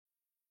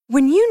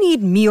When you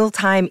need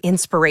mealtime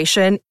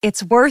inspiration,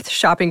 it's worth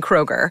shopping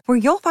Kroger, where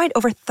you'll find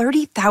over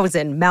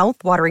 30,000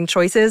 mouth-watering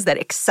choices that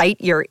excite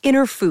your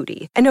inner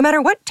foodie. And no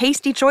matter what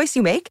tasty choice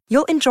you make,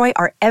 you'll enjoy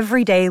our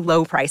everyday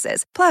low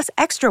prices, plus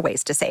extra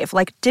ways to save,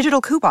 like digital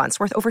coupons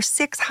worth over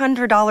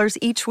 $600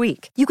 each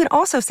week. You can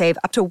also save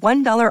up to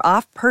 $1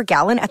 off per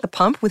gallon at the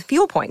pump with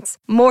fuel points.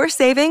 More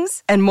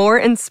savings and more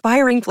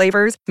inspiring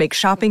flavors make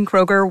shopping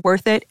Kroger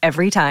worth it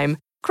every time.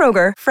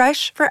 Kroger,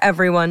 fresh for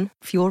everyone.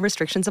 Fuel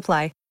restrictions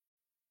apply.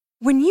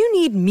 When you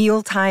need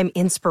mealtime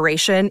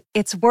inspiration,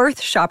 it's worth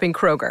shopping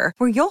Kroger,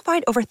 where you'll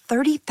find over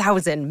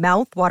 30,000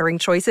 mouth-watering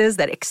choices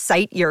that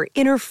excite your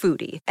inner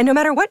foodie. And no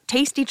matter what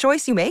tasty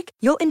choice you make,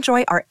 you'll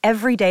enjoy our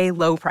everyday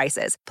low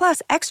prices,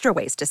 plus extra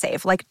ways to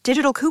save, like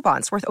digital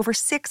coupons worth over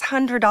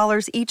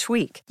 $600 each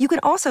week. You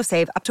can also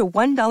save up to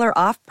 $1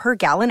 off per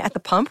gallon at the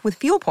pump with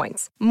fuel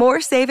points.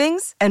 More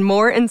savings and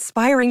more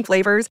inspiring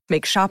flavors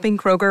make shopping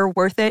Kroger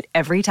worth it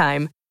every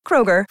time.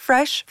 Kroger,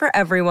 fresh for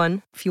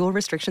everyone. Fuel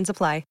restrictions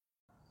apply.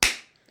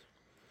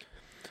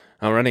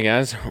 Alrighty,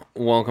 guys,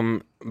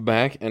 welcome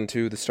back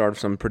into the start of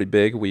something pretty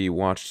big. We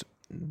watched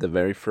the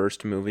very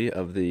first movie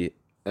of the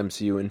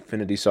MCU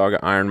Infinity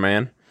Saga, Iron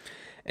Man.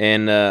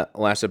 And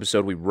last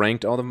episode, we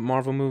ranked all the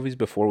Marvel movies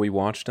before we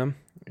watched them.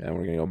 And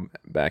we're going to go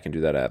back and do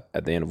that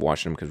at the end of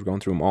watching them because we're going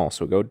through them all.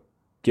 So go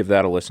give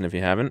that a listen if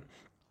you haven't.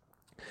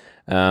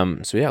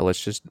 So yeah,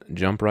 let's just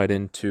jump right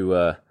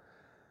into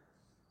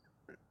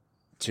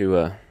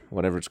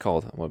whatever it's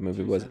called. What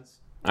movie was it?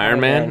 Iron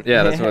Man?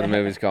 Yeah, that's what the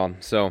movie's called.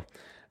 So...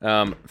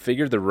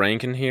 figured the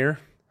ranking here.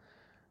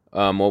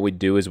 What we'd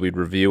do is we'd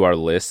review our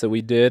list that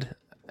we did,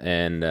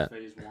 and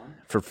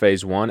for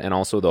phase one, and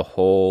also the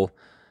whole,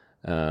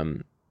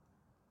 ranking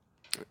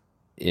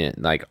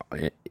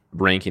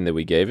that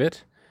we gave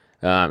it.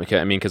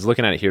 Because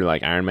looking at it here,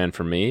 like Iron Man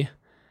for me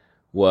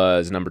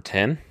was number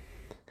 10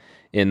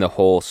 in the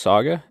whole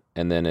saga,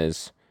 and then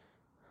if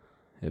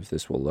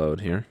this will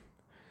load here,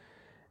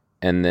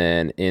 and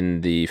then in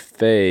the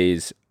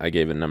phase, I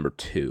gave it number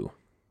 2.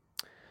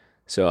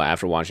 So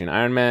after watching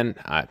Iron Man,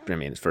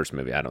 it's first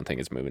movie. I don't think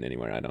it's moving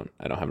anywhere. I don't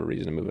have a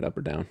reason to move it up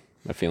or down.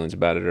 My feelings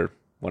about it are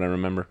what I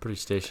remember. Pretty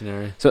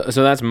stationary. So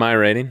that's my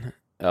rating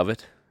of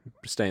it,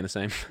 staying the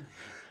same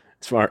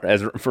as far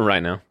as for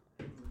right now.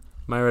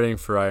 My rating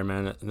for Iron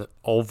Man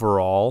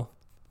overall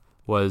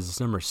was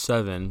number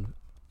 7,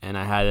 and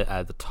I had it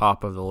at the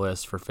top of the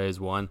list for Phase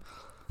 1.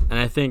 And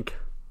I think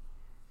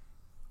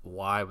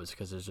why was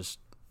because it's just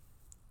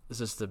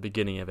the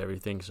beginning of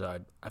everything, so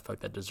I felt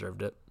like that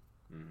deserved it.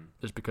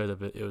 Just because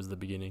of it was the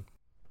beginning.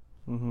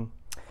 Mm-hmm.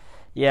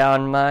 Yeah,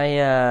 on my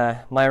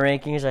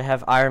rankings, I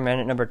have Iron Man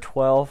at number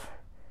 12.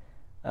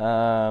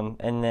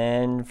 And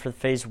then for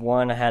Phase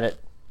 1, I had it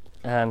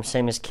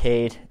same as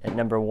Cade at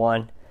number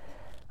 1.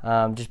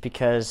 Just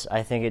because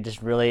I think it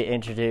just really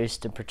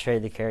introduced and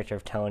portrayed the character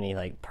of Tony,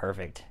 like,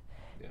 perfect.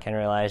 Yeah. Kind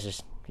of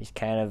realized he's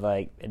kind of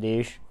like a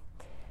douche,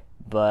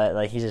 but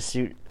like he's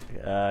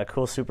a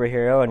cool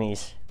superhero, and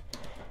he's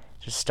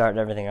just starting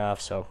everything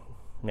off. So,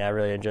 yeah, I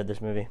really enjoyed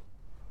this movie.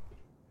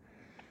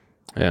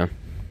 Yeah.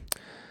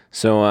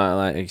 So,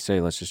 like you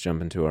say, let's just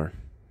jump into our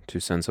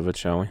 2 cents of it,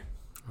 shall we?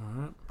 All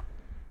right.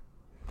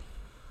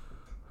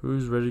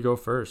 Who's ready to go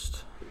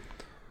first?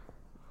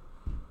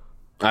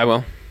 I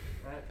will.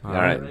 All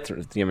right.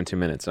 Give me 2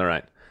 minutes. All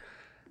right.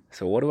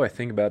 So, what do I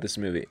think about this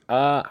movie?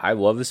 I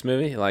love this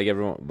movie. Like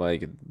everyone,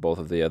 like both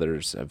of the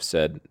others have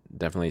said,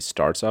 definitely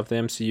starts off the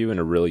MCU in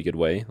a really good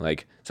way.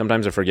 Like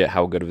sometimes I forget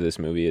how good of this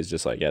movie is,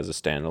 just like as a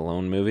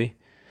standalone movie,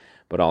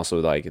 but also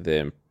like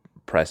the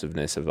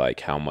impressiveness of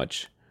like how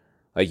much,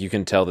 like you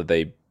can tell that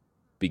they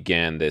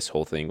began this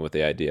whole thing with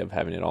the idea of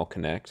having it all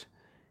connect,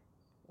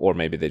 or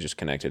maybe they just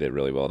connected it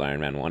really well to Iron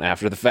Man 1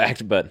 after the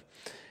fact, but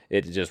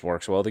it just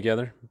works well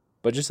together.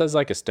 But just as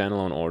like a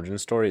standalone origin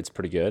story, it's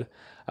pretty good.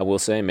 I will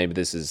say, maybe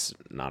this is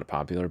not a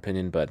popular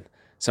opinion, but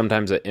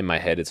sometimes in my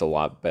head it's a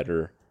lot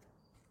better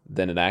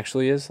than it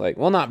actually is. Like,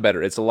 well, not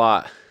better, it's a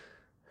lot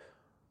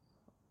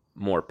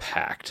more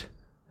packed,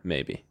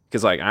 maybe.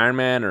 Because like Iron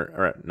Man,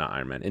 or not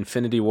Iron Man,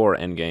 Infinity War,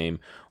 Endgame,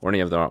 or any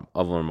of the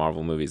other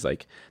Marvel movies,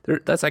 like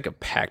that's like a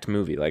packed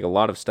movie. Like a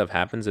lot of stuff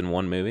happens in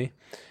one movie,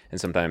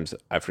 and sometimes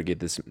I forget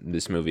this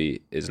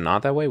movie is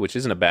not that way, which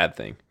isn't a bad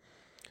thing.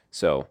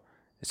 So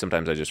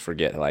sometimes I just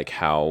forget like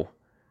how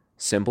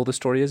simple the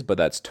story is, but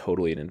that's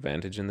totally an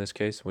advantage in this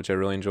case, which I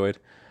really enjoyed.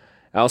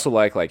 I also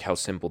like how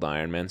simple the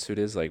Iron Man suit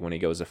is. Like when he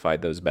goes to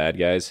fight those bad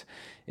guys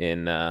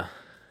in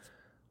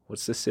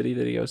what's the city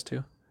that he goes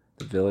to?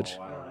 The village.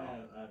 Oh,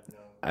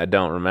 I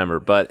don't remember,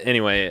 but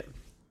anyway,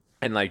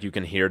 and like you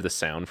can hear the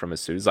sound from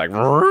his suit. It's like,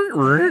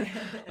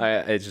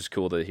 it's just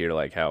cool to hear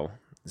like how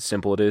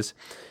simple it is.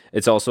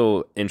 It's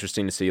also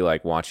interesting to see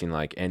like watching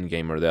like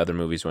Endgame or the other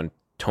movies when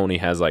Tony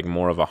has like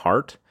more of a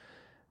heart.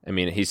 I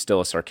mean, he's still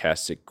a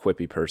sarcastic,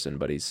 quippy person,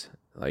 but he's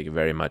like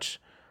very much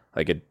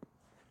like a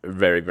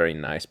very, very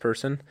nice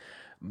person.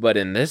 But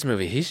in this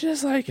movie, he's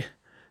just like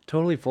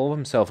totally full of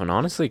himself and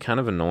honestly kind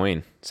of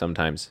annoying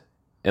sometimes.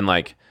 And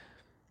like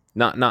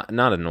not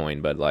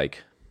annoying, but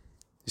like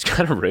he's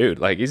kind of rude.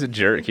 Like he's a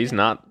jerk. He's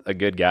not a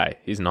good guy.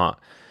 He's not.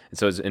 And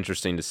so it's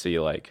interesting to see,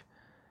 like,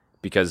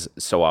 because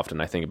so often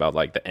I think about,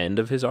 like, the end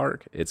of his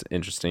arc. It's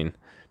interesting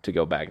to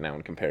go back now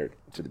and compare it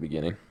to the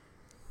beginning.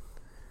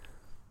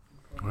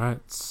 All right,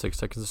 6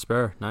 seconds to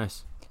spare.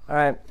 Nice. All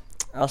right,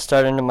 I'll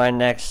start into my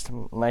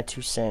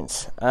 2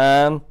 cents.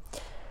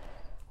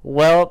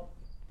 Well,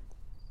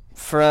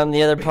 from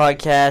the other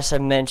podcast I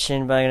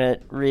mentioned, but I'm gonna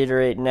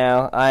reiterate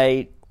now.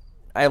 I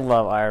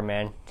love Iron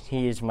Man.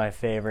 He is my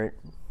favorite.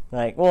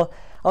 Like, well,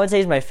 I wouldn't say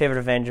he's my favorite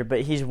Avenger,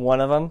 but he's one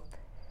of them.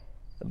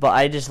 But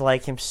I just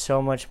like him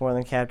so much more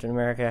than Captain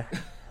America,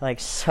 like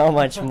so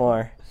much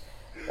more.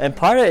 And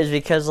part of it is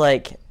because,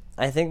 like,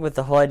 I think with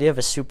the whole idea of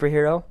a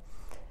superhero,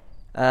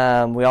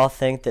 we all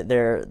think that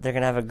they're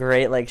gonna have a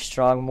great, like,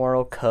 strong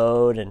moral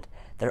code, and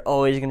they're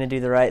always gonna do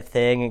the right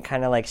thing and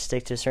kind of like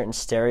stick to a certain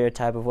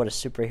stereotype of what a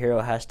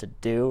superhero has to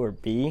do or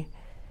be.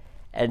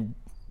 And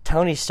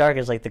Tony Stark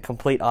is like the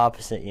complete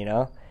opposite, you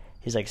know.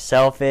 He's like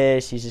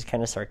selfish. He's just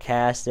kind of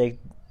sarcastic.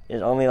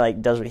 It only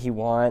like does what he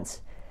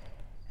wants,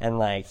 and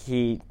like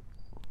he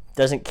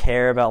doesn't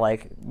care about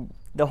like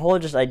the whole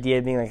just idea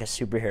of being like a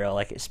superhero.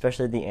 Like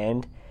especially at the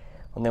end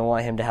when they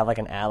want him to have like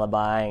an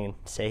alibi and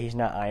say he's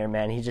not Iron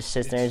Man. He just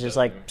sits there and is just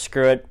like,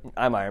 screw it,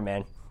 I'm Iron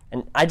Man.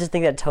 And I just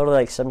think that totally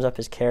like sums up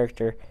his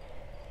character,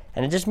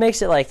 and it just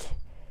makes it like,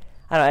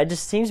 I don't know, it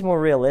just seems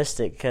more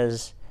realistic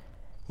because,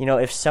 you know,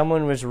 if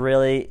someone was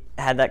really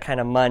had that kind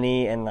of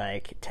money and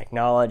like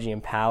technology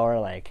and power,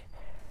 like,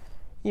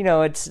 you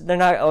know, they're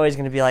not always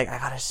going to be like, I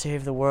gotta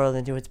save the world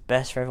and do what's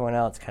best for everyone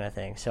else kind of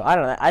thing. So I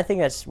don't know. I think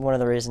that's one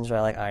of the reasons why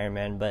I like Iron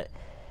Man. But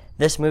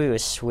this movie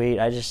was sweet.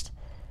 I just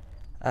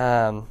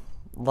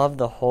love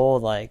the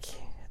whole like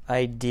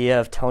idea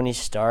of Tony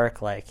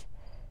Stark like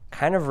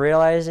kind of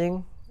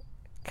realizing,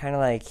 kind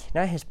of like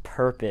not his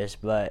purpose,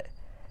 but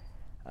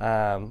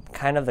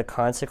kind of the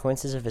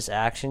consequences of his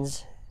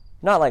actions.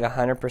 Not like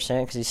 100%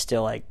 because he's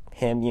still like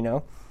him, you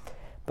know,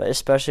 but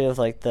especially with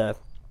like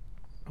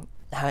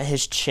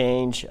his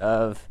change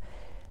of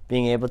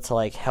being able to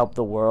like help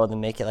the world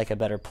and make it like a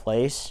better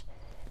place.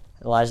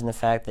 It lies in the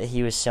fact that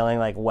he was selling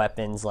like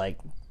weapons, like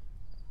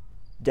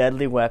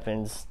deadly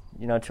weapons,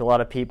 you know, to a lot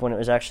of people, and it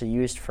was actually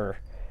used for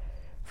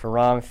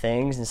wrong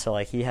things, and so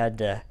like he had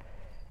to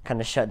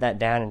kind of shut that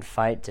down and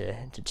fight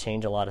to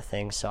change a lot of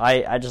things. So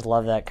I just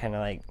love that kind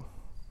of like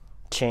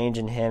change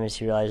in him as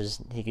he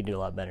realizes he could do a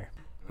lot better.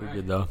 We're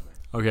good though.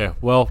 Okay,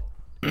 well,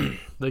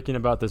 thinking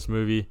about this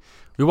movie,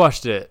 we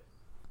watched it.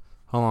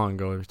 How long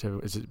ago?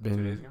 Has it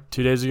been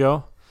 2 days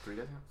ago? 3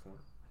 days ago?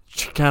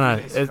 4.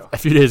 Kind of a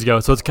few days ago.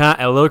 So it's kind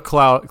of a little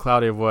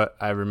cloudy of what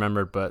I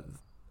remembered, but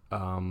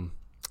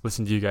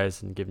listening to you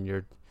guys and giving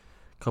your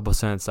couple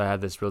cents, I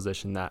had this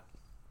realization that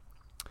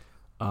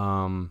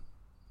in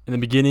the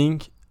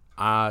beginning,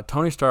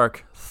 Tony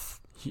Stark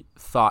he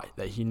thought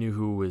that he knew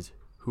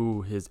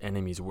who his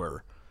enemies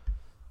were.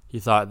 He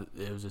thought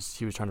it was just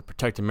he was trying to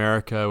protect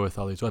America with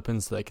all these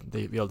weapons so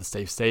they'd be able to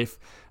stay safe.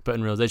 But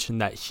in realization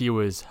that he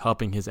was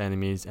helping his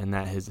enemies and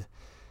that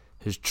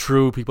his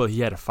true people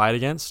he had to fight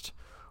against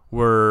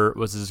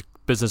was his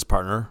business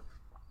partner.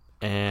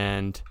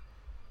 And,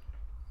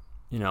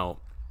 you know,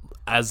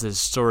 as his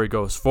story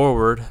goes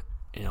forward,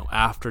 you know,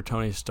 after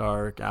Tony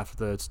Stark, after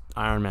the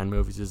Iron Man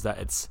movies, is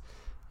that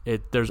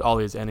there's all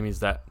these enemies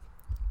that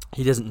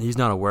he's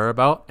not aware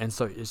about, and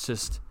so it's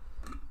just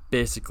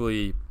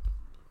basically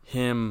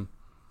him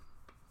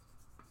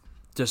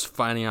just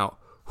finding out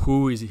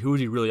who is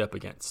he really up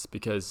against,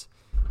 because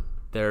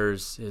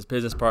there's his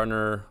business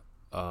partner,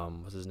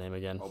 what's his name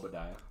again?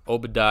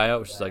 Obadiah,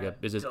 which is like a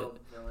business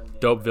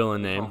dope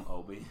villain name.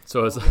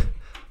 So it's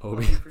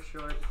Obi for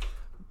short.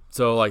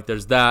 So like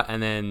there's that,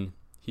 and then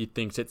he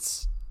thinks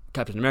it's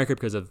Captain America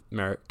because of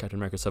Captain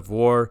America Civil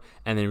War,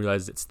 and then he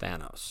realizes it's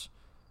Thanos.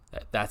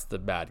 That's the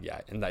bad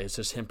guy, and that it's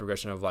just him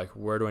progression of like,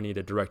 where do I need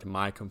to direct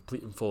my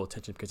complete and full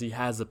attention, because he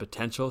has the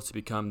potential to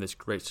become this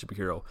great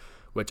superhero,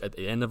 which at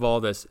the end of all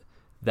this,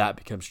 that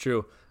becomes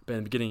true. But in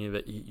the beginning of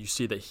it, you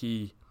see that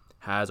he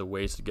has a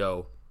ways to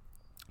go.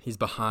 He's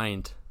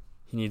behind.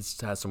 He needs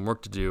to have some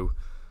work to do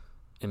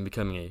in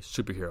becoming a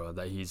superhero.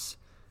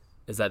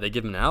 That they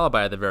give him an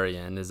alibi at the very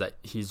end, is that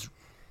he's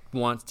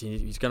going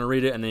to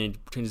read it, and then he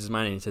changes his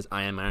mind and he says,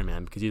 I am Iron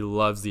Man, because he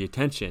loves the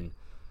attention.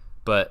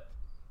 But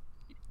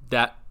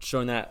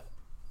showing that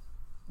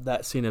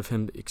scene of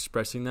him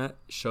expressing that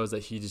shows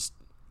that he just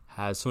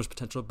has so much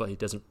potential, but he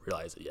doesn't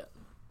realize it yet.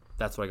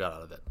 That's what I got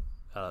out of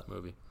that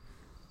movie.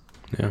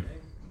 Yeah.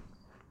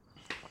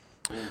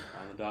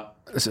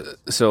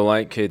 So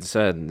like Cade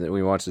said,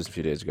 we watched this a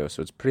few days ago,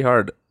 so it's pretty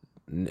hard.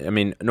 I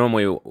mean,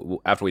 normally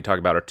after we talk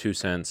about our 2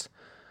 cents,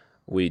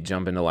 we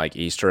jump into like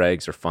Easter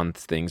eggs or fun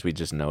things we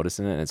just noticed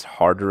in it, and it's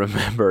hard to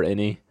remember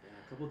any.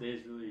 A couple of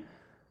days really,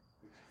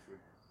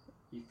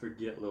 you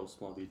forget little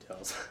small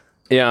details.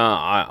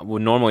 Yeah,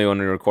 normally when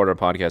we record our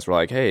podcast, we're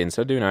like, hey,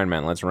 instead of doing Iron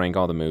Man, let's rank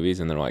all the movies.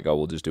 And they're like, oh,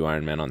 we'll just do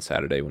Iron Man on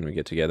Saturday when we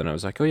get together. And I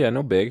was like, oh, yeah,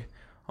 no big.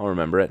 I'll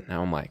remember it.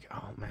 Now I'm like,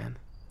 oh, man.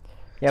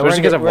 Yeah, especially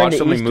because I've watched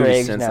so many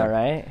movies since now, then.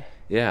 right?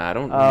 Yeah, I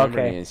don't remember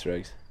any Easter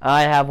eggs.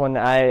 I have one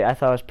that I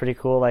thought was pretty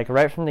cool. Like,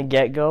 right from the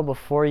get-go,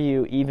 before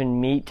you even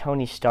meet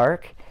Tony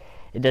Stark,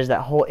 it does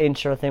that whole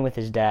intro thing with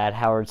his dad,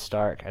 Howard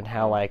Stark, and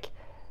how like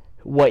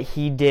what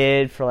he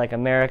did for like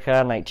America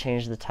and like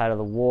changed the tide of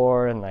the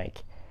war and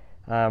like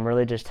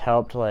really just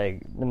helped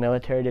like the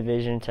military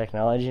division,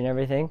 technology, and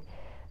everything.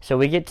 So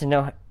we get to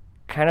know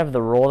kind of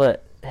the role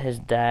that his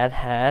dad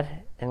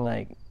had in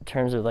like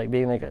terms of like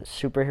being like a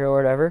superhero or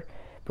whatever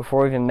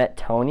before we even met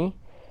Tony.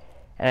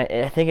 And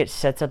I think it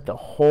sets up the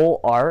whole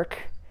arc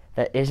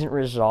that isn't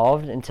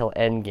resolved until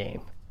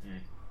Endgame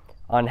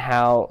on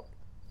how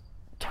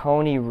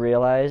Tony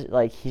realized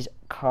like he's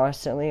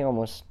constantly,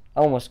 almost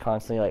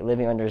constantly like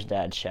living under his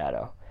dad's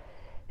shadow.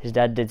 His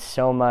dad did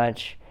so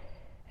much,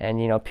 and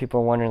you know,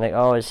 people are wondering like,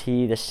 oh, is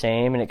he the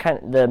same? And it kind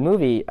of, the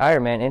movie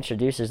Iron Man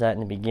introduces that in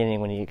the beginning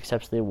when he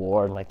accepts the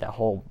award and like that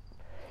whole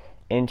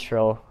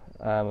intro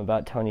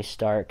about Tony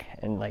Stark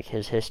and like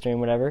his history and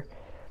whatever.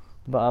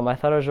 But I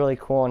thought it was really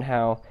cool on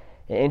how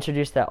it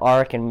introduced that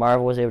arc, and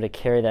Marvel was able to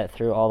carry that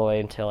through all the way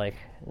until like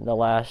the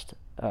last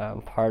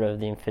part of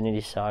the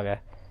Infinity Saga.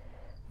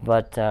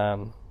 But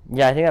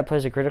yeah, I think that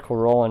plays a critical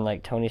role in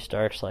like Tony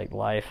Stark's like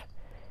life,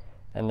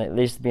 and at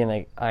least being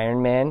like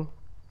Iron Man,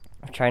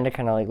 trying to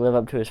kind of like live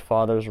up to his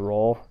father's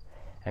role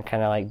and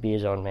kind of like be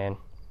his own man.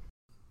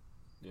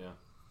 Yeah,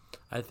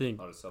 I think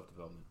a lot of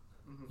self-development.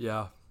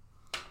 Yeah,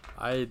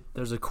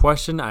 there's a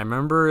question I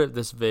remember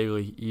this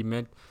vaguely. He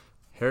meant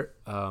here.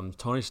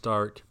 Tony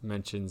Stark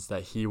mentions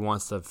that he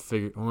wants to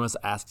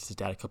ask his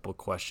dad a couple of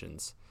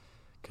questions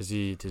because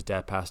his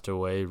dad passed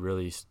away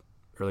really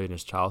early in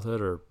his childhood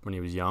or when he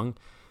was young.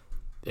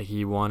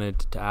 He wanted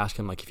to ask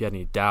him like if he had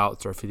any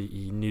doubts or if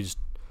he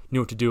knew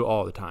what to do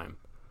all the time.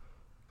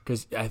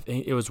 Because I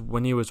think it was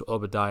when he was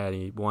Obadiah and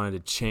he wanted to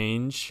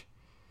change.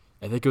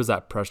 I think it was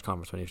that press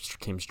conference when he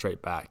came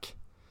straight back.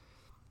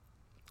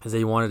 Because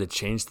he wanted to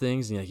change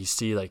things, and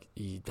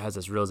he has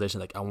this realization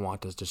like, I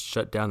want to just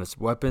shut down this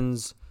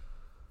weapons,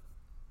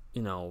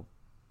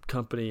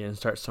 company and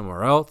start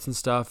somewhere else and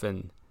stuff.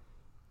 And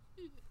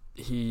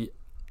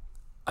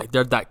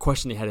that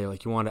question he had,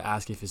 like, he wanted to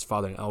ask if his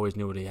father always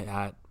knew what he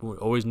had,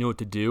 always knew what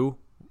to do,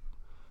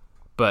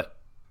 but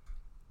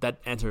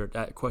that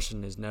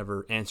question is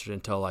never answered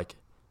until like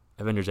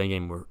Avengers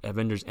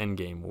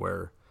Endgame,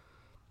 where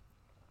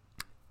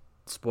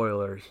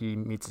spoiler, he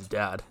meets his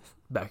dad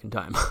back in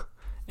time.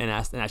 And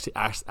actually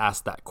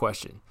asked that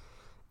question.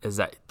 Is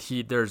that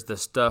there's the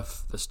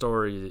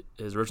story,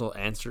 his original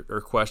answer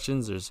or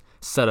questions is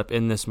set up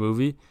in this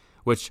movie,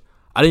 which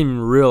I didn't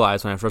even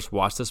realize when I first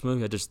watched this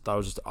movie. I just thought it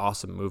was just an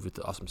awesome movie with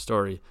an awesome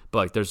story. But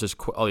like, there's just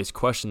all these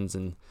questions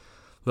and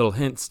little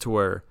hints to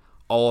where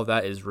all of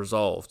that is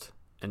resolved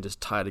and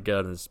just tied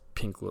together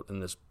in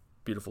this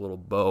beautiful little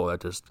bow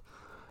that just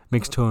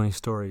makes Tony's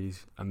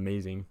stories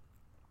amazing.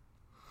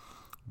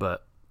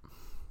 But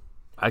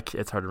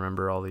it's hard to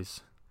remember all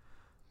these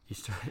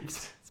Easter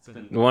eggs.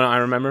 The one I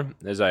remember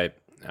is I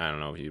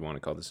don't know if you want to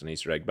call this an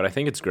Easter egg, but I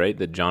think it's great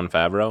that Jon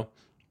Favreau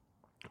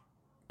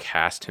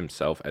cast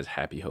himself as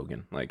Happy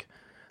Hogan. Like,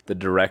 the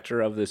director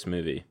of this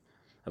movie,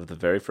 of the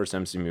very first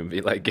MCU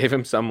movie, like, gave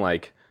him some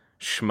like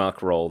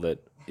schmuck role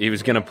that he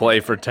was gonna play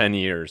for 10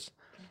 years,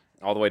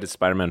 all the way to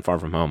Spider-Man: Far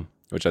From Home,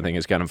 which I think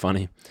is kind of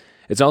funny.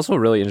 It's also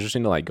really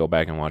interesting to like go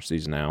back and watch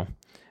these now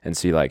and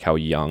see like how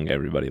young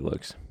everybody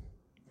looks.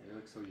 They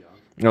look so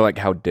young. Like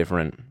how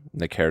different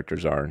the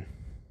characters are.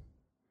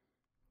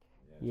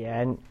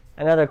 Yeah, and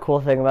another cool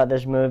thing about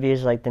this movie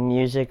is like the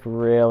music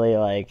really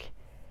like,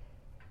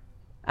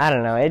 I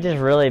don't know, it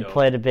just really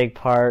played a big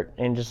part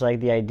in just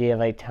like the idea of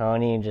like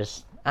Tony and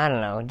just, I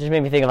don't know, it just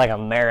made me think of like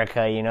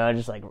America,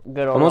 just like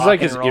good old almost rock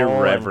like and his roll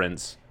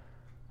irreverence.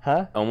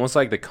 Huh? Almost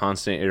like the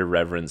constant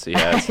irreverence he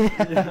has.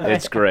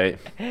 It's great.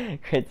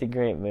 It's a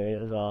great movie.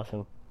 It was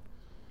awesome.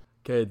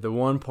 Okay, the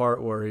one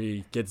part where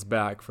he gets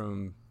back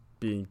from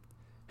being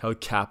held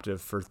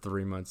captive for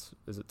 3 months.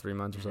 Is it 3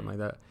 months or something like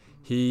that?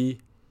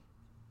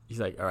 He's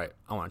like, all right,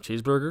 I want a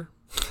cheeseburger.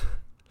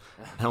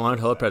 I want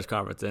to hold a press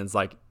conference. And it's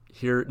like,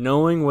 here,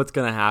 knowing what's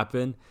going to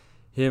happen,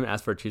 him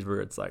ask for a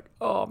cheeseburger, it's like,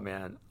 oh,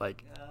 man.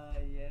 Like,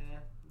 yeah,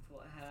 that's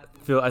what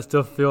happened. I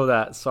still feel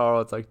that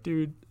sorrow. It's like,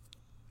 dude,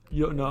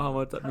 you don't know how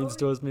much that means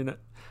to us.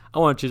 I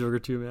want a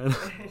cheeseburger too, man.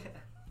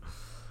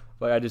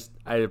 But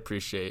I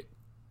appreciate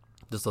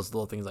just those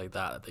little things like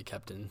that they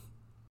kept in.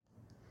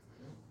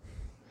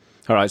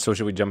 All right, so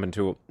should we jump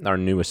into our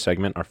newest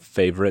segment, our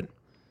favorite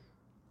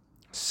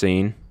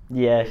scene?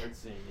 Yes. Favorite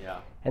scene, yeah.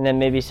 And then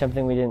maybe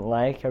something we didn't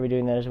like. Are we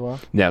doing that as well?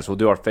 Yeah, so we'll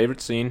do our favorite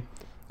scene,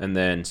 and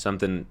then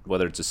something,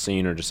 whether it's a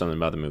scene or just something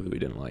about the movie we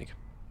didn't like.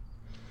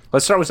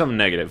 Let's start with something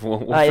negative.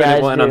 We'll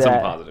end on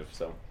something positive.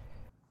 So,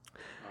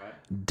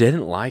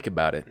 didn't like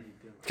about it,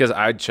 because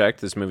I checked,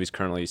 this movie's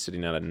currently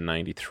sitting at a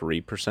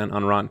 93%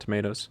 on Rotten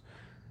Tomatoes.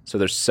 So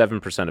there's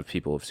 7% of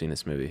people who've seen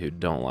this movie who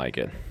don't like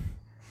it.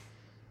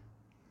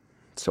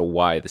 So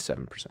why the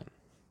 7%?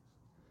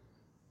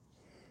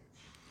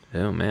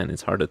 Oh man,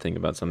 it's hard to think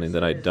about something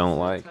that I don't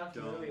like.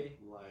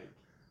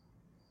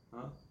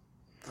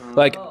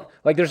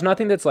 Like there's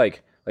nothing that's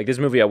like this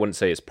movie I wouldn't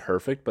say is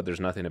perfect, but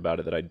there's nothing about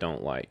it that I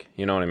don't like.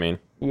 You know what I mean?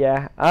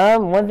 Yeah.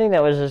 One thing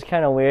that was just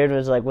kind of weird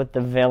was like with the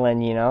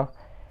villain,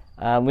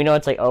 We know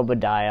it's like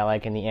Obadiah,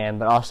 like in the end,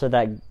 but also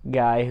that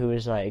guy who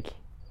was like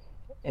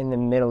in the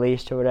Middle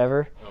East or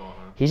whatever.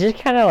 He's just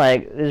kind of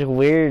like this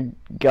weird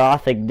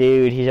gothic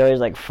dude. He's always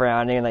like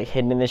frowning and like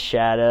hidden in the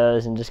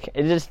shadows, and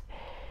it just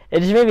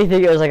made me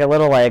think it was like a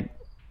little like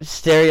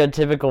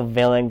stereotypical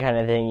villain kind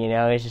of thing.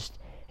 He's just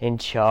in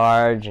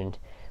charge and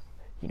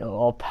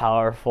all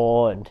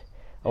powerful and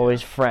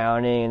always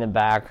frowning in the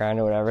background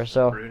or whatever.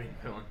 So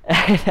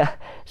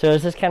so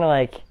it's just kind of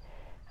like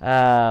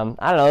I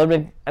don't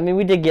know.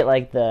 We did get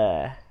like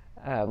the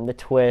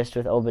twist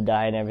with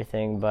Obadiah and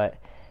everything, but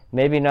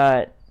maybe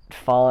not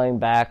falling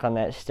back on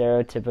that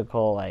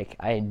stereotypical like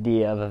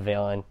idea of a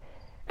villain.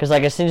 Because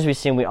like as soon as we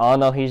see him, we all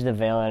know he's the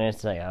villain.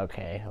 It's like,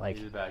 okay, like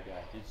he's the bad guy.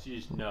 You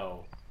just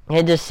know.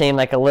 It just seemed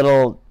like a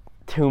little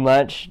too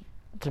much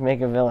to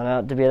make a villain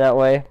out to be that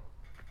way.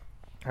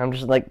 I'm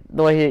just like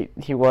the way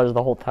he was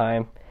the whole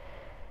time.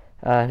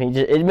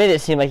 It made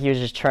it seem like he was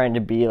just trying to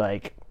be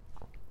like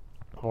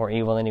more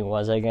evil than he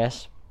was, I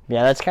guess.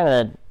 Yeah, that's kind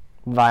of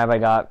the vibe I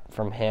got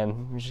from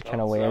him. It was just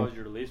kind of weird. So that was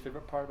your least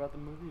favorite part about the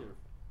movie, or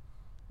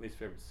least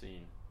favorite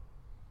scene?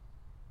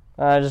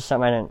 Just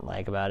something I didn't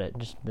like about it.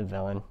 Just the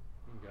villain.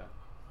 Okay.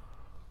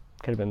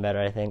 Could have been better,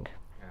 I think.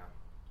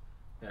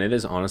 And it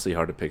is honestly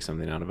hard to pick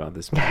something out about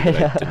this movie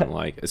that I didn't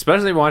like,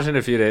 especially watching it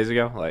a few days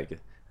ago. Like, it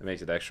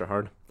makes it extra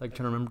hard. Like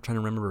trying to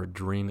remember a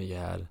dream that you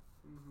had.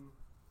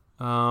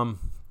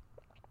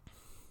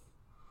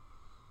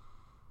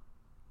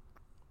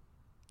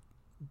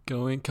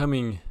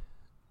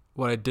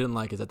 What I didn't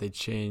like is that they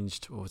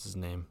changed. What was his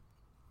name?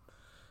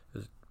 It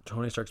was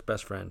Tony Stark's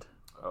best friend.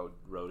 Oh,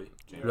 Rhodey.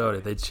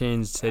 Rhodey. They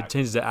changed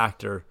the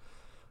actor,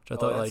 which I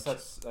thought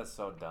that's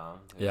so dumb.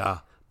 Yeah.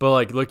 But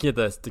like looking at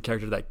the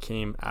character that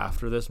came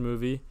after this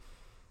movie,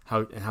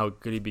 how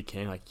good he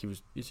became, like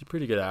he's a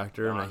pretty good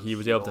actor, and like, he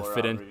was able to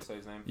fit in.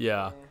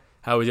 Yeah,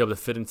 how he was able to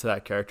fit into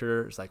that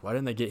character. It's like, why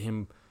didn't they get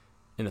him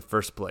in the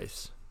first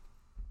place?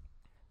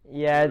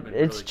 Yeah,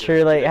 it's really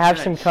true. Like have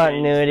some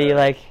continuity.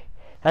 Like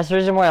that's the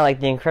reason why I like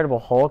the Incredible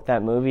Hulk.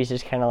 That movie's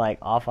just kind of like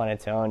off on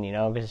its own,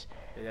 because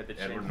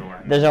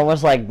there's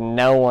almost like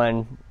no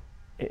one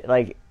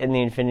like in the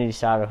Infinity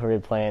Saga who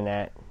really playing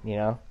that.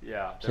 Yeah.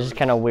 It's just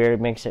kind of weird.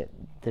 It makes it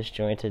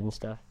disjointed and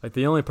stuff. Like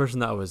the only person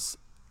that was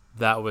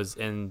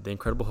in the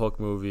Incredible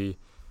Hulk movie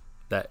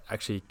that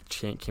actually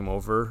came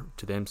over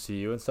to the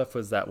MCU and stuff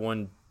was that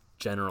one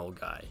general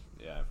guy.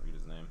 Yeah, I forget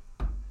his name.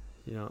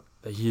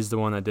 He's the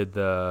one that did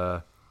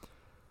the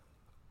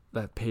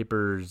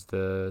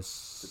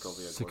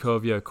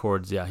Sokovia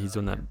Accords. Yeah, he's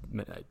the one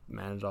that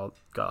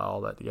got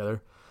all that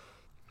together.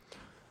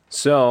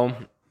 So,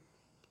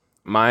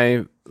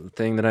 my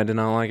thing that I did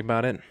not like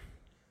about it.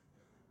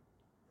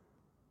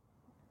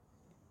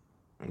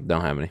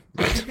 Don't have any.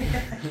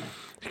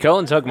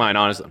 Kellen took mine,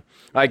 honestly.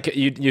 Like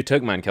you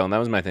took mine, Kellen. That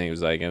was my thing. It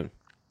was like,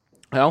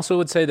 I also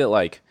would say that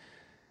like,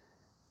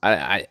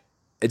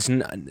 it's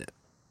not.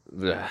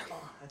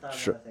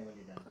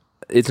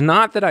 It's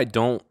not that I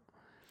don't.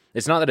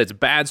 It's not that it's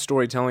bad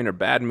storytelling or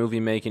bad movie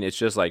making. It's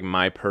just like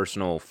my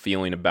personal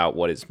feeling about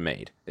what is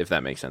made, if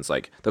that makes sense.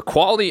 Like the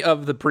quality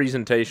of the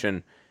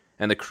presentation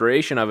and the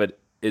creation of it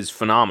is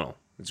phenomenal.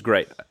 It's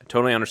great. I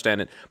totally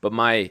understand it. But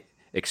my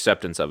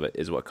acceptance of it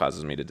is what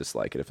causes me to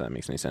dislike it, if that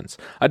makes any sense.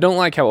 I don't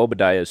like how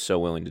Obadiah is so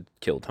willing to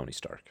kill Tony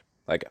Stark.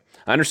 Like,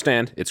 I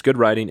understand. It's good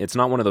writing. It's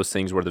not one of those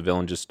things where the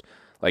villain just,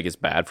 like, is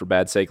bad for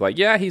bad sake. Like,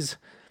 yeah, he's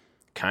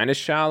kind of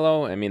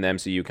shallow. I mean, the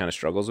MCU kind of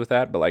struggles with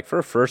that. But, like, for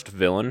a first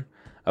villain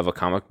of a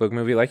comic book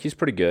movie, like, he's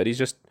pretty good. He's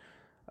just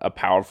a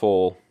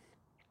powerful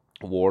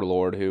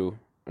warlord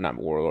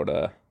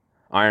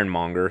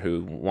ironmonger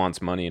who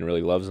wants money and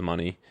really loves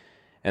money.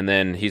 And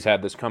then he's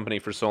had this company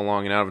for so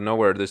long, and out of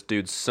nowhere, this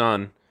dude's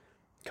son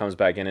comes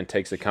back in and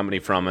takes the company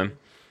from him,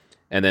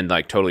 and then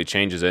like totally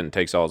changes it and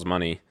takes all his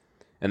money,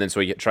 and then so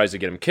he tries to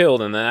get him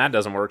killed, and then that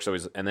doesn't work.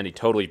 And then he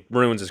totally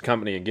ruins his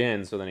company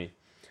again. So then he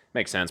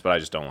makes sense, but I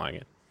just don't like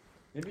it.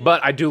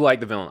 But I do like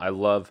the villain. I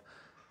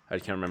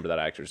can't remember that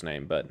actor's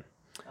name, but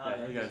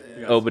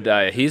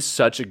Obadiah. He's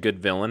such a good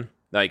villain.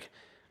 Like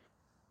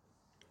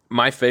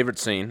my favorite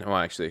scene. Well,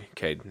 actually,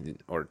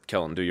 Cade or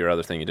Kellen, do your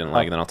other thing you didn't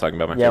like, and then I'll talk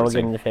about my favorite scene. Yeah, we'll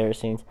get into favorite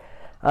scenes.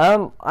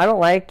 I don't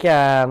like.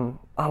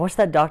 What's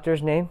that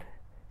doctor's name?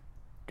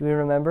 Do we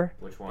remember?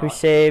 Which one? Who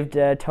saved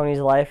Tony's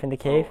life in the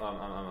cave?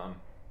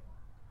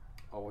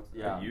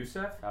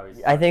 Yusef?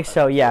 I think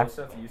so. Yeah.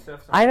 Yusef,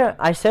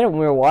 I said it when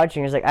we were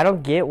watching. It's like I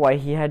don't get why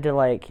he had to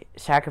like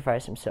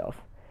sacrifice himself,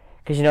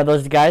 because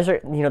those guys are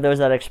there was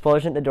that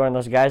explosion at the door and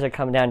those guys are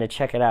coming down to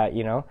check it out.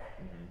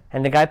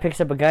 And the guy picks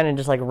up a gun and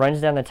just like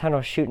runs down the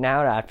tunnel shooting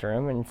out after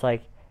him, and it's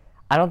like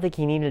I don't think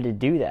he needed to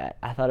do that.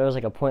 I thought it was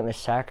like a pointless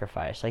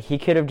sacrifice. Like he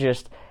could have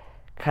just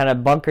kind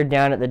of bunkered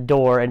down at the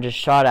door and just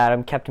shot at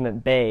him, kept him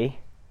at bay,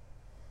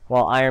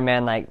 while Iron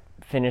Man like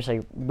finished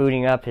like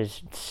booting up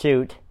his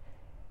suit,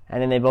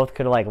 and then they both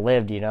could have like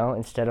lived,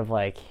 instead of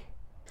like.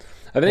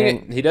 I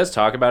think he does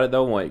talk about it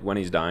though. Like when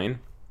he's dying,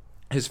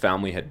 his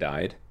family had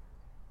died.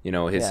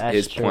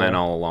 His true. plan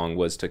all along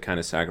was to kind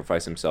of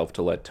sacrifice himself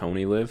to let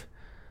Tony live.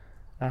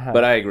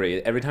 But I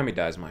agree. Every time he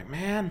dies, I'm like,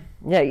 man.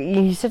 Yeah,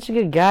 he's such a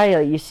good guy.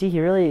 Like, you see,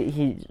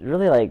 he's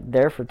really like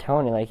there for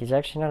Tony. Like, he's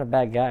actually not a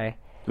bad guy.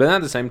 But then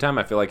at the same time,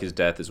 I feel like his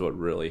death is what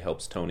really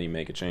helps Tony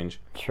make a change.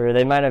 True,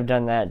 they might have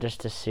done that just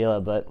to seal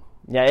it, but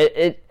yeah,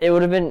 it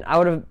would have been. I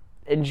would have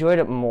enjoyed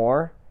it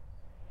more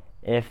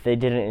if they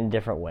did it in a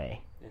different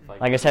way.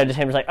 Like I said, just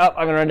him was like, oh,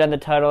 I'm gonna run down the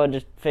tunnel and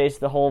just face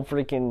the whole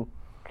freaking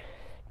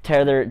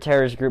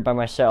terrorist group by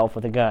myself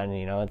with a gun.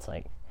 You know, it's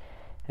like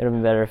it would have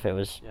been better if it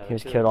was he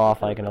was killed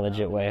off like in a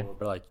legit way.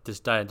 Or like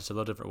just died in just a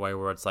little different way,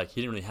 where it's like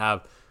he didn't really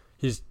have.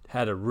 He's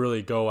had to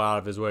really go out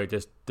of his way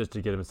just to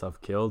get himself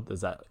killed.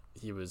 Is that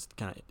he was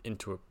kind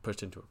of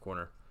pushed into a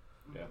corner.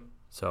 Yeah.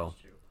 So,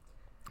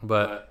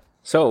 but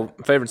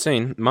favorite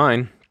scene,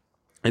 mine,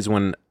 is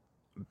when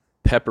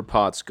Pepper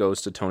Potts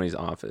goes to Tony's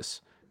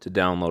office to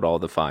download all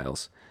the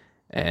files,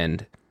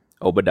 and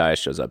Obadiah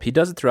shows up. He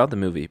does it throughout the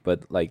movie,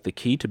 but like the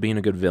key to being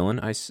a good villain,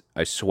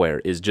 I swear,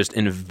 is just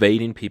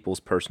invading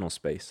people's personal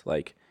space.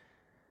 Like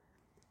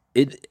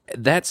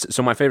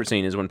so my favorite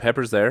scene is when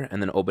Pepper's there,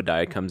 and then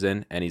Obadiah comes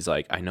in, and he's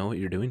like, "I know what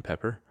you're doing,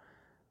 Pepper,"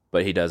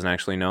 but he doesn't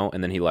actually know.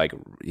 And then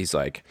he's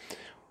like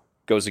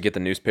goes to get the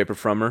newspaper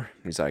from her.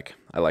 He's like,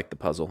 "I like the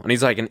puzzle," and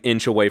he's like an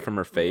inch away from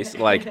her face.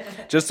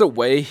 Like just the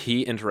way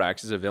he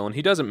interacts as a villain.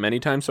 He does it many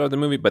times throughout the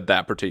movie, but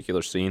that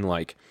particular scene,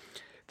 like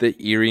the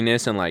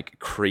eeriness and like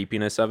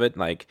creepiness of it,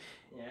 like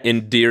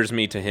endears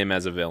me to him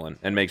as a villain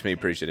and makes me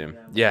appreciate him.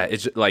 Yeah,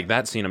 it's just, like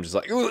that scene. I'm just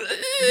like,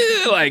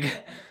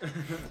 like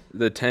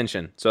the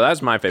tension. So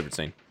that's my favorite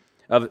scene,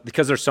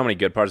 because there's so many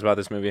good parts about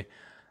this movie.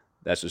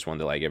 That's just one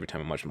that, like, every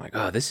time I watch, I'm like,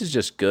 oh, this is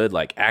just good,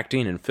 like,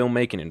 acting and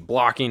filmmaking and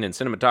blocking and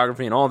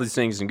cinematography and all these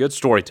things and good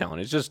storytelling.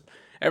 It's just,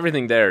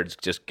 everything there is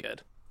just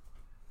good.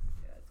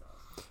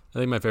 I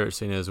think my favorite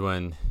scene is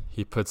when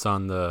he puts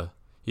on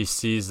he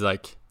sees,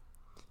 like,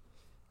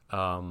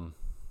 oh,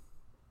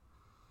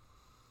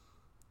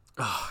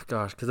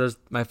 gosh, because there's,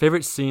 my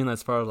favorite scene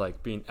as far as,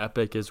 like, being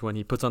epic is when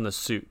he puts on the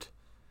suit.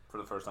 For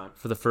the first time?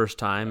 For the first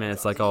time, and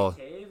it's like all,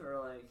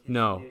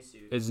 no,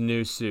 his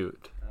new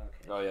suit.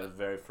 Oh yeah, the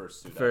very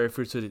first suit. Very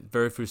first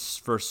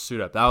suit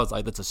up. That was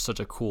like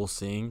such a cool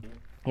scene.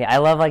 Yeah, I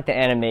love like the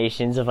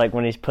animations of like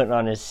when he's putting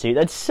on his suit.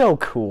 That's so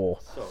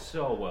cool.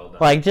 So well done.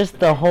 Like just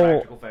the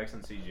whole practical effects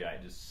and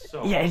CGI, just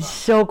so. Yeah, well it's done.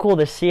 so cool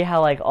to see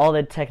how like all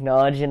the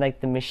technology and like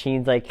the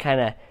machines like kind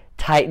of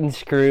tighten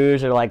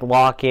screws or like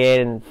lock in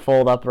and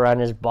fold up around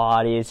his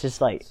body. It's just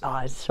like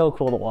it's so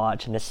cool to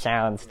watch, and the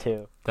sounds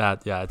too.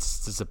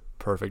 It's just a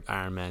perfect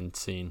Iron Man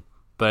scene.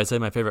 But I'd say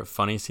my favorite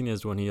funny scene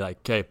is when he like,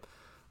 okay,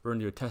 we're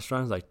gonna do a test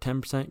run. It's like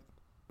 10%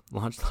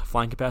 launch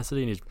flying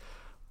capacity, and he's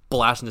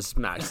blasting his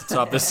smacks to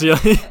top the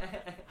ceiling.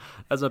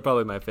 That's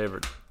probably my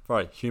favorite,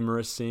 probably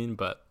humorous scene.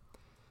 But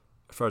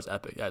as far as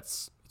epic,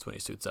 it's when he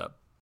suits up.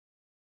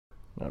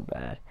 Not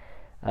bad.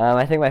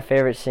 I think my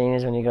favorite scene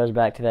is when he goes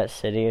back to that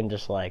city and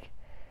just like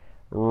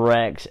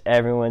wrecks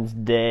everyone's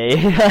day,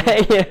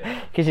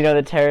 because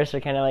the terrorists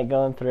are kind of like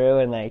going through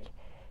and like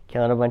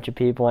killing a bunch of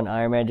people, and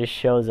Iron Man just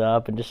shows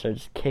up and just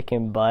starts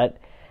kicking butt.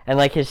 And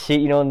like his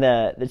suit, when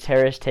the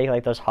terrorists take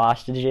like those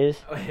hostages,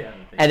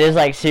 and his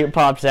like suit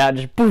pops out, and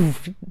just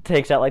poof,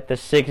 takes out like the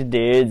 6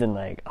 dudes, and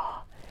like,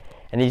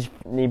 and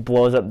he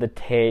blows up the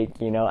tank,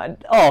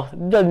 and,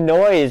 the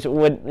noise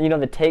when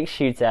the tank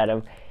shoots at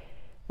him.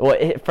 Well,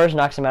 it first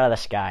knocks him out of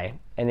the sky,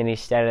 and then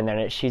he's standing there,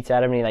 and it shoots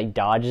at him, and he like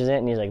dodges it,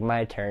 and he's like,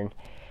 my turn.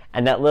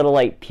 And that little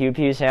like pew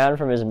pew sound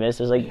from his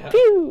mist is like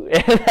pew,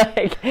 and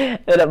like then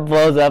it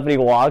blows up, and he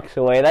walks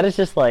away. That is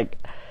just like,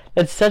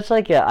 that's such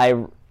like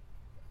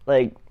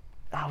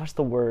what's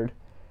the word?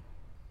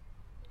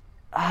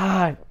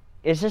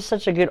 It's just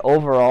such a good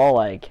overall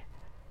like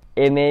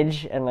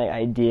image and like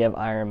idea of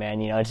Iron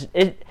Man.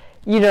 It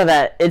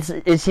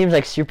seems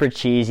like super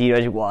cheesy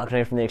as you walk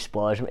away from the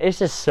explosion. It's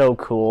just so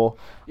cool.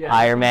 Yeah,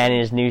 Iron Man in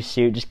his new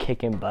suit just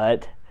kicking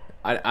butt.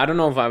 I don't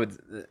know if I would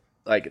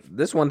like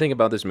this one thing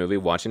about this movie,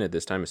 watching it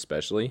this time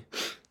especially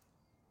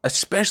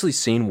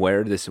seeing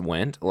where this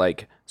went.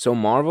 Like, so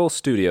Marvel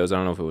Studios, I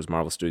don't know if it was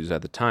Marvel Studios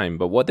at the time,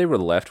 but what they were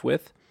left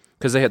with,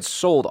 because they had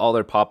sold all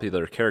their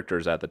popular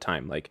characters at the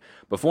time. Like,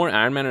 before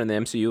Iron Man in the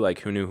MCU, like,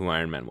 who knew who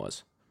Iron Man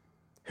was?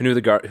 Who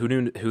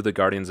knew who the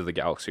Guardians of the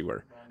Galaxy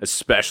were?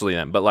 Especially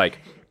them. But, like,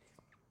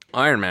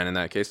 Iron Man in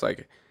that case,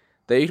 like,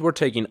 they were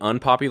taking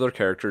unpopular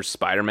characters,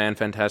 Spider-Man,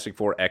 Fantastic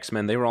Four,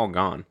 X-Men, they were all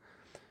gone.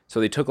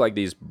 So they took, like,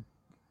 these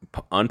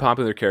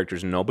unpopular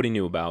characters nobody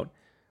knew about,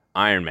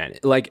 Iron Man.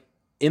 Like,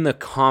 in the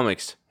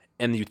comics,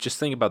 and you just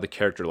think about the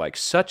character, like,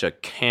 such a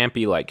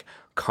campy, like,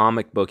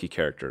 comic booky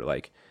character,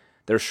 like,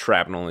 there's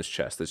shrapnel in his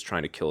chest that's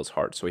trying to kill his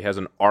heart. So he has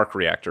an arc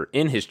reactor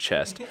in his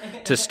chest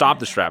to stop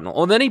the shrapnel.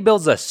 Well, then he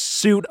builds a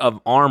suit of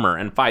armor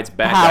and fights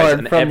bad guys.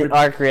 And from the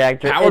arc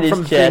reactor in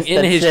his chest that's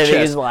saving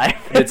his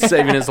life. It's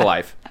saving his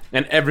life.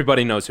 And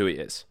everybody knows who he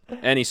is.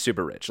 And he's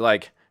super rich.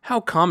 Like, how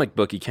comic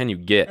booky can you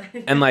get?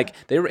 And, like,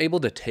 they were able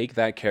to take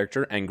that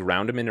character and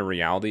ground him in a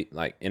reality,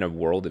 like, in a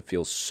world that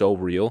feels so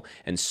real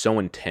and so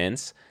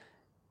intense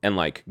and,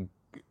 like,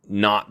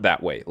 not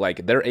that way.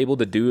 Like, they're able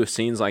to do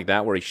scenes like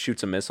that where he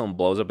shoots a missile and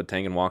blows up a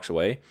tank and walks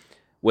away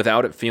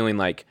without it feeling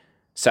like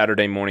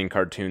Saturday morning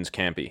cartoons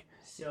campy.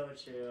 So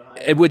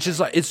true. Which is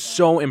like, it's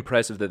so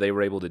impressive that they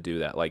were able to do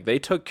that. Like, they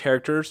took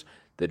characters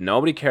that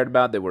nobody cared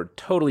about, that were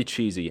totally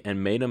cheesy,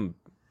 and made them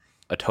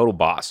a total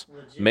boss.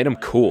 Made them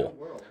cool.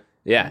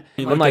 Yeah.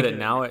 You look at it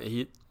now,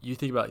 you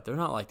think about, like, they're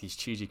not like these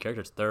cheesy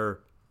characters. They're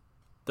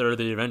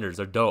the Avengers.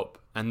 They're dope,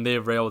 and they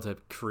were able to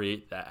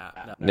create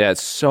that. Yeah,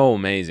 it's so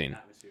amazing.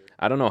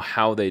 I don't know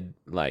how they,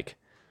 like,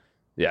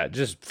 yeah,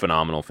 just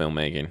phenomenal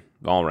filmmaking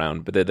all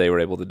around, but that they were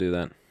able to do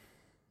that.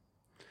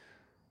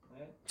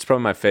 It's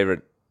probably my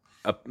favorite.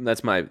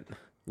 That's my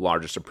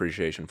largest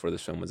appreciation for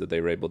this film, was that they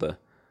were able to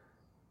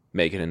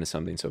make it into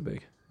something so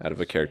big out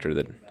of a character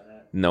that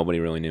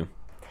nobody really knew.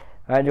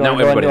 All right, Now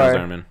everybody knows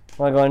Iron Man.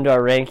 Want to go into our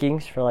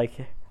rankings for, like,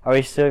 are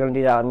we still going to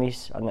do that on the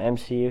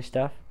MCU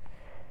stuff?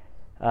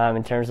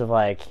 In terms of,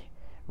 like,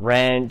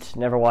 rent,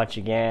 never watch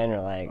again, or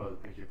like.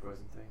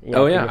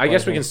 Oh yeah, I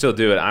guess we can still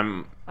do it.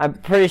 I'm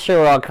pretty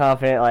sure we're all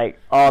confident, like,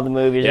 all the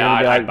movies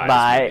are going to be like,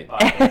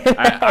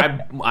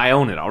 buy. I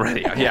own it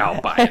already. Yeah,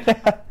 I'll buy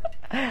it.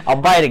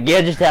 I'll buy it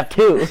again, just have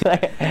two.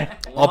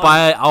 I'll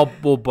buy it.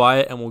 We'll buy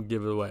it and we'll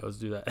give it away. Let's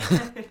do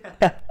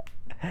that.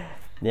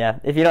 Yeah,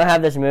 if you don't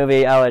have this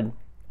movie, I would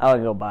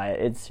go buy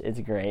it. It's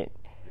great.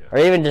 Yeah. Or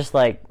even just,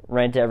 like,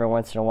 rent it every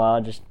once in a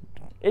while.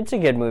 It's a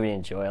good movie to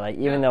enjoy. Like,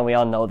 even though we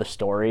all know the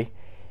story,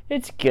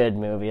 it's a good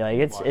movie. Like,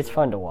 it's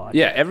fun to watch.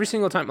 Yeah, every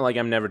single time, like,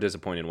 I'm never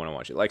disappointed when I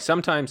watch it. Like,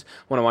 sometimes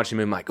when I watch a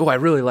movie, I'm like, oh, I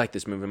really like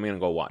this movie. I'm going to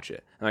go watch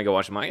it. And I go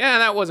watch it. I'm like,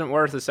 that wasn't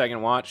worth a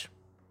second watch.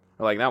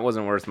 Or, like, that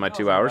wasn't worth my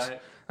 2 hours.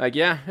 Right. Like,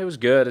 yeah, it was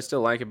good. I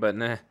still like it, but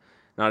nah,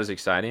 not as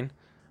exciting.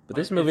 But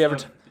this movie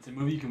it's a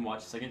movie you can watch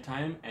a second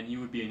time, and you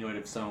would be annoyed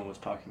if someone was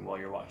talking while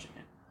you're watching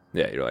it.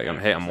 Yeah, you're like,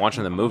 I'm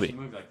watching the movie.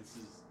 Like, this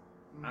is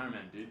Iron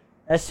Man, dude.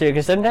 That's true,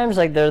 because sometimes,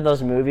 like, there are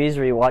those movies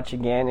where you watch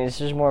again, and it's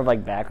just more of,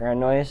 like, background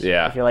noise.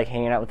 Yeah. If you're, like,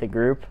 hanging out with a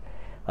group,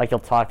 like,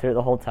 you'll talk through it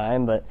the whole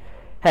time. But,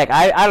 heck,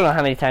 I don't know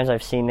how many times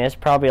I've seen this.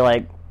 Probably,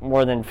 like,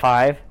 more than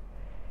 5.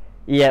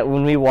 Yet,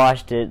 when we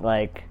watched it,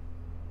 like,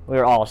 we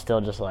were all still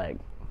just, like...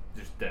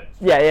 Just dead.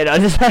 Yeah,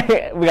 just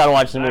like, we gotta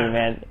watch the movie,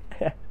 man.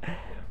 All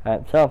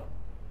right, so,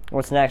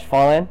 what's next?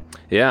 Fall In?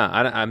 Yeah,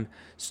 I'm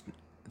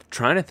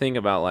trying to think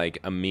about, like,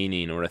 a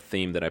meaning or a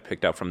theme that I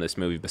picked out from this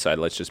movie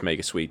besides let's just make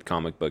a sweet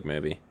comic book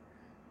movie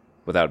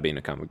without it being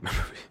a comic book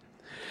movie.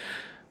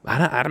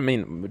 I don't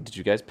mean, did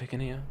you guys pick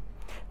any out?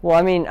 Well,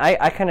 I mean,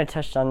 I kind of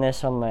touched on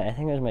this on I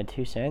think it was my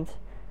 2 cents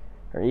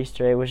or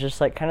Easter egg, was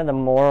just, like, kind of the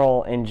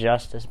moral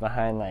injustice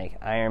behind, like,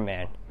 Iron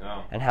Man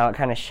and how it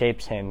kind of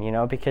shapes him, you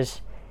know,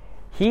 because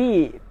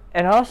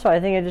and also I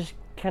think it just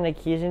kind of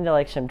keys into,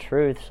 like, some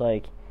truths,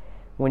 like,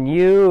 when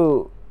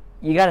you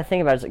got to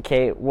think about it,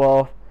 okay,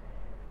 well,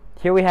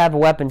 here we have a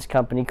weapons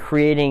company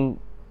creating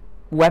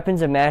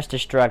weapons of mass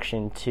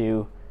destruction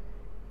to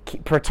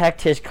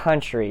protect his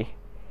country,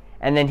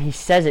 and then he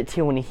says it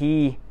too when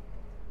he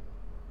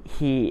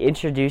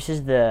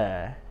introduces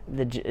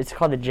it's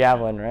called the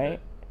Javelin, right?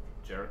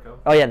 Jericho?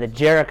 Oh yeah, the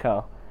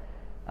Jericho.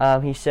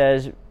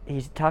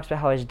 He talks about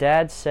how his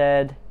dad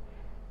said,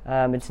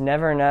 it's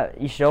never enough.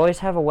 You should always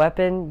have a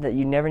weapon that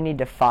you never need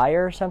to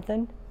fire or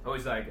something. Oh,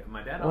 he's like,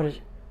 my dad.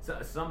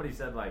 Somebody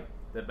said, like,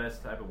 the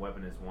best type of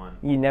weapon is one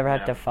you never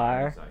have to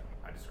fire. He's like,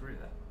 I disagree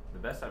with that. The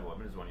best type of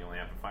weapon is one you only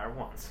have to fire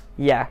once.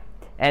 Yeah,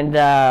 and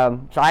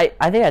so I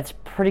think that's a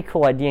pretty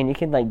cool idea, and you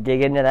can, like,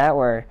 dig into that,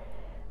 where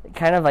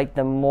kind of, like,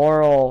 the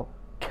moral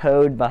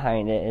code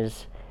behind it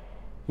is,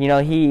 you know,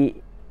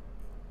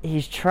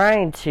 he's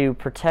trying to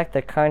protect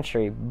the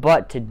country,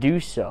 but to do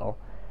so,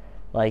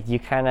 like, you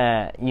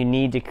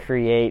need to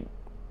create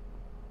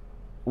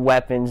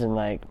weapons and,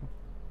 like,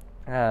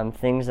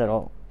 things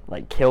that'll,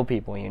 like, kill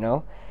people, you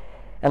know?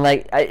 And,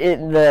 like,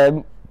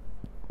 the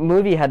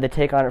movie had the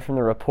take on it from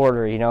the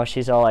reporter, you know?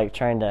 She's all, like,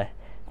 trying to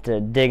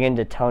dig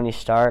into Tony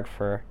Stark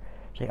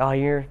she's like, oh,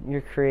 you're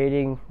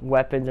creating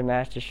weapons of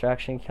mass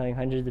destruction, killing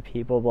hundreds of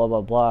people, blah,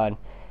 blah, blah.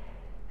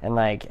 And,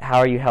 like, how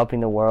are you helping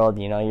the world?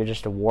 You know, you're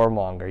just a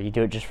warmonger. You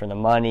do it just for the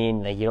money,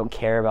 and, like, you don't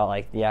care about,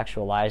 like, the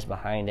actual lies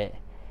behind it.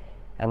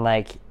 And,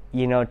 like,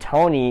 you know,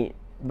 Tony,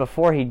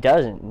 before he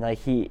doesn't,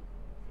 like, the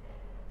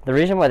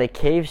reason why the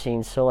cave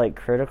scene's so, like,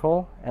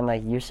 critical, and,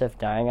 like, Yusuf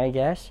dying, I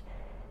guess,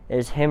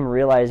 is him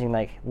realizing,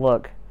 like,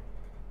 look,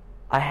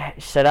 I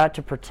set out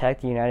to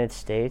protect the United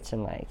States,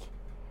 and, like,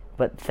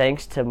 but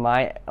thanks to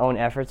my own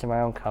efforts and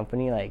my own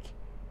company, like,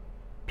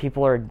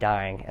 people are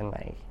dying, and,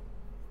 like,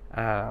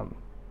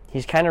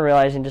 he's kind of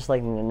realizing just,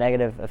 like, the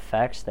negative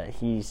effects that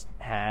he's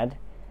had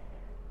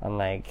on,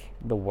 like,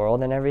 the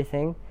world and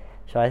everything.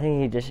 So I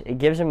think it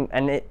gives him,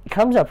 and it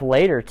comes up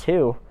later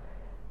too,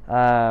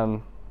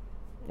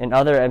 in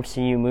other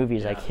MCU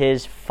movies, like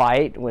his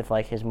fight with,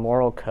 like, his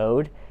moral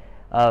code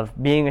of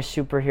being a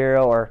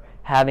superhero or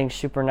having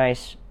super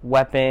nice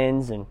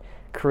weapons and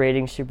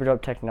creating super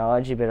dope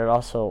technology, but it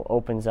also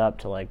opens up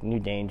to, like, new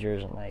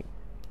dangers and, like,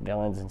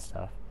 villains and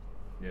stuff.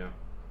 Yeah.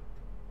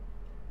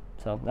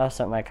 So that was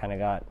something I kind of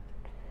got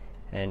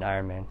in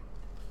Iron Man.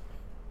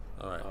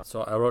 All right.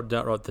 So I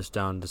wrote this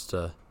down just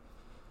because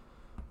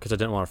I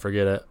didn't want to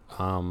forget it.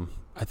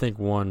 I think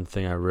one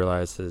thing I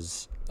realized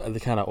is the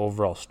kind of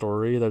overall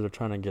story that they're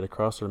trying to get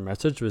across, or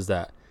message, was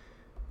that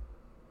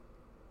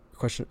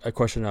a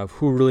question of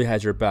who really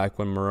has your back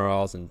when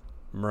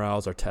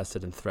morals are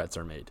tested and threats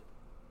are made.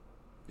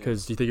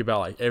 Because you think about,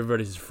 like,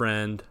 everybody's his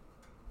friend,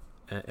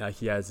 and like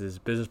he has his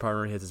business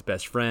partner, he has his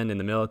best friend in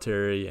the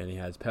military, and he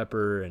has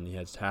Pepper, and he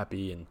has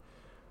Happy, and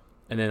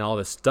then all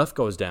this stuff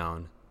goes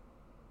down,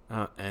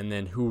 and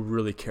then who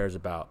really cares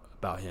about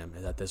him?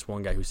 Is that this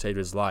one guy who saved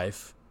his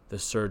life, the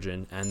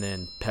surgeon, and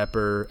then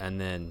Pepper, and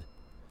then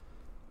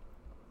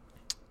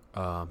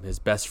his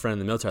best friend in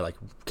the military, like,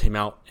 came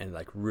out and,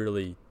 like,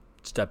 really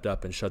stepped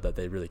up and showed that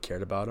they really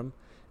cared about him,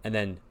 and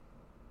then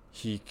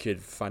he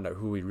could find out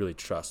who he really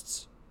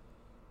trusts,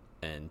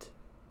 and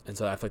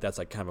so I feel like that's,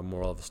 like, kind of a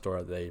moral of the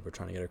story that they were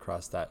trying to get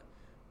across, that,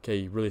 okay,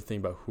 you really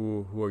think about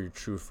who are your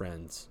true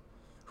friends,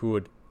 who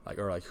would, like,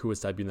 or like, who would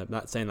stab you in the,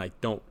 not saying, like,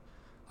 don't,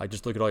 like,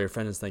 just look at all your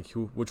friends and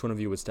think which one of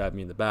you would stab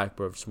me in the back,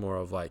 but it's more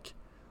of, like,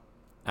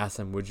 ask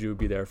them, would you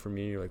be there for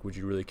me? Or, like, would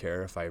you really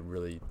care if I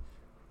really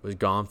was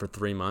gone for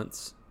 3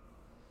 months?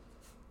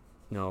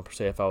 You know, per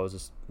se, if I was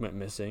just went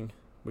missing,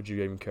 would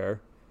you even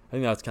care? I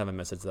think that's kind of a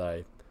message that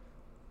I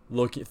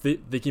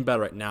thinking about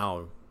it right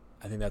now.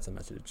 I think that's a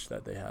message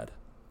that they had,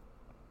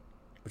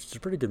 which is a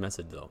pretty good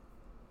message, though.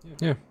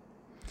 Yeah.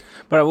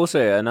 But I will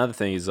say another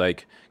thing is,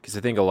 like, because I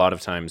think a lot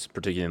of times,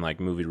 particularly in, like,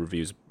 movie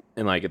reviews,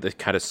 and, like, the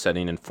kind of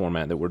setting and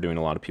format that we're doing,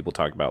 a lot of people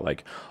talk about,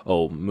 like,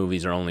 oh,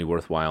 movies are only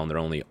worthwhile and they're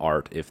only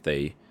art if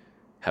they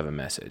have a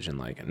message. And,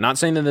 like, not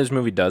saying that this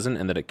movie doesn't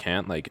and that it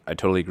can't. Like, I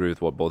totally agree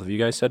with what both of you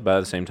guys said, but at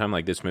the same time,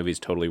 like, this movie is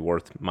totally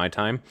worth my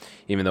time,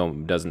 even though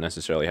it doesn't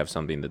necessarily have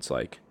something that's,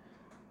 like,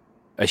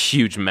 a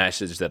huge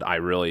message that I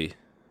really...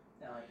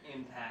 That, like,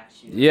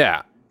 impacts you.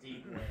 Yeah.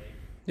 Deeply.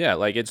 Yeah,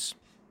 like, it's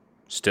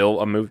still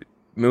a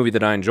movie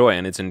that I enjoy,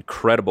 and it's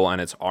incredible, and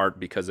it's art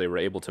because they were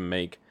able to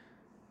make,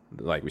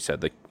 like we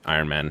said, the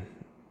Iron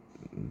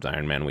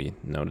Man we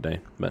know today.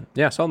 But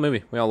yeah, solid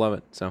movie. We all love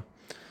it. So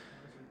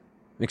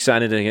I'm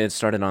excited to get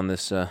started on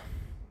this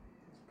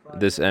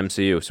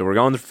MCU. So we're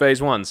going through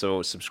phase 1.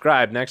 So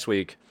subscribe next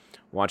week,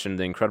 watching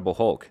The Incredible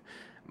Hulk.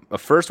 A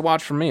first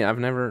watch for me. I've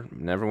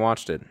never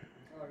watched it.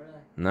 Oh,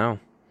 really? No.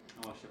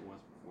 I watched it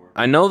once before.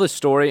 I know the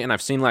story, and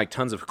I've seen, like,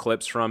 tons of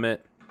clips from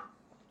it,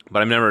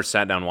 but I've never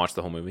sat down and watched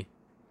the whole movie.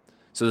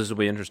 So this will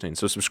be interesting.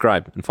 So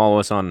subscribe and follow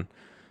us on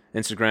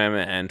Instagram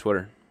and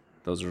Twitter.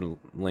 Those are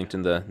linked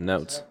in the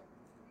notes.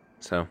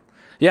 So,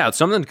 yeah, it's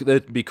something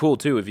that'd be cool,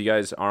 too, if you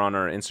guys are on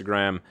our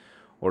Instagram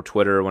or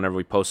Twitter. Whenever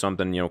we post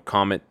something, you know,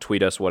 comment,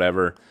 tweet us,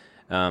 whatever.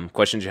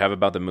 Questions you have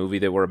about the movie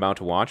that we're about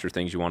to watch or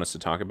things you want us to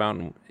talk about.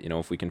 And, you know,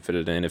 if we can fit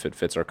it in, if it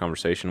fits our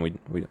conversation,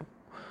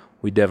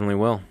 we definitely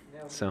will.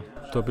 So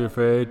Don't be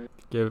afraid.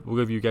 We'll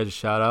give you guys a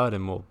shout out,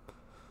 and we'll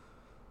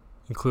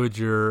include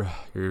your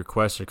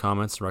requests, your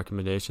comments, and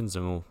recommendations,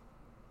 and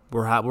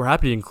we're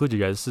happy to include you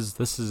guys.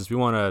 This is we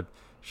want to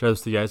share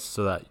this to you guys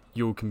so that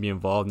you can be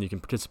involved and you can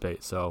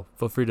participate. So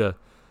feel free to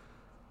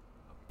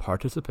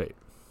participate.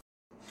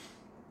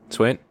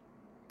 Sweet.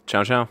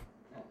 Ciao, ciao.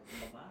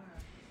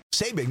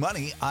 Save big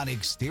money on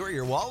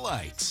exterior wall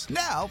lights.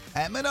 Now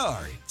at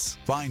Menards.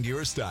 Find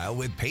your style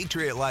with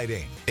Patriot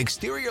Lighting.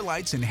 Exterior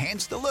lights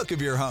enhance the look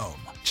of your home.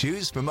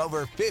 Choose from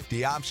over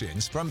 50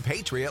 options from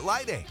Patriot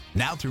Lighting.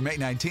 Now through May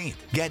 19th,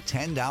 get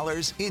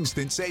 $10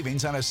 instant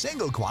savings on a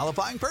single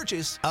qualifying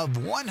purchase of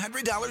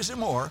 $100 or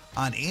more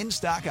on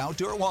in-stock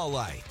outdoor wall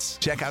lights.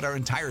 Check out our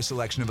entire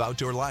selection of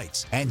outdoor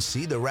lights and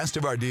see the rest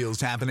of our deals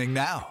happening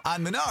now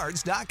on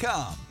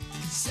Menards.com.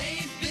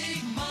 Save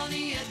big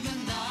money at Menards.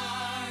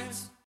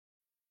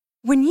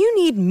 When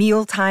you need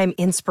mealtime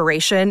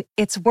inspiration,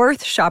 it's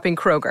worth shopping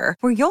Kroger,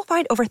 where you'll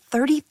find over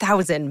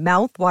 30,000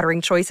 mouth-watering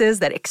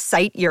choices that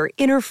excite your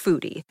inner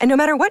foodie. And no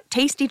matter what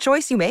tasty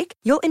choice you make,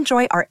 you'll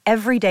enjoy our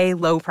everyday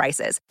low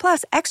prices,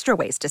 plus extra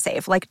ways to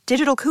save, like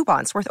digital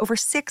coupons worth over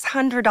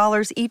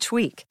 $600 each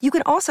week. You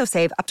can also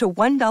save up to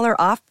 $1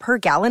 off per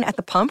gallon at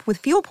the pump with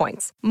fuel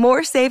points.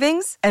 More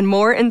savings and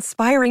more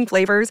inspiring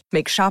flavors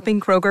make shopping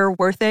Kroger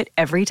worth it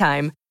every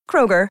time.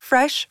 Kroger,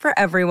 fresh for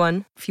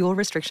everyone. Fuel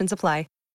restrictions apply.